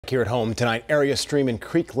Here at home tonight, area stream and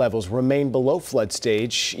creek levels remain below flood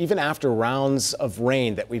stage, even after rounds of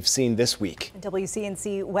rain that we've seen this week.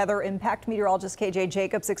 WCNC weather impact meteorologist KJ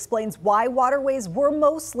Jacobs explains why waterways were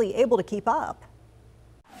mostly able to keep up.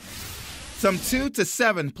 Some 2 to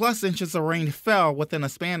 7+ inches of rain fell within a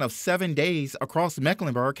span of 7 days across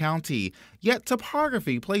Mecklenburg County. Yet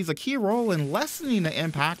topography plays a key role in lessening the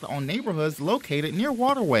impact on neighborhoods located near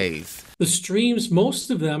waterways. The streams, most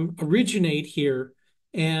of them originate here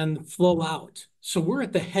and flow out. So we're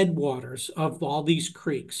at the headwaters of all these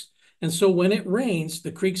creeks. And so when it rains,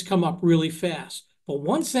 the creeks come up really fast. But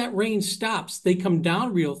once that rain stops, they come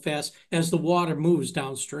down real fast as the water moves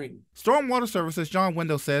downstream. Stormwater Services John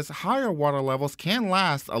Wendel says higher water levels can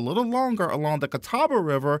last a little longer along the Catawba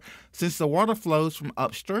River since the water flows from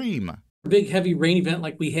upstream. A big heavy rain event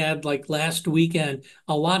like we had like last weekend,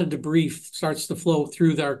 a lot of debris starts to flow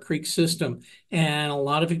through our creek system, and a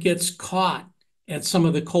lot of it gets caught at some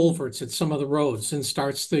of the culverts, at some of the roads, and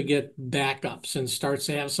starts to get backups and starts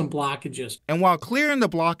to have some blockages. And while clearing the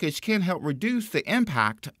blockage can help reduce the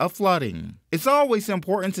impact of flooding, it's always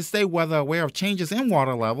important to stay weather aware of changes in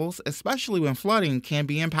water levels, especially when flooding can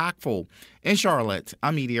be impactful. In Charlotte,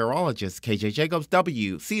 I'm meteorologist KJ Jacobs,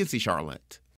 WCNC Charlotte.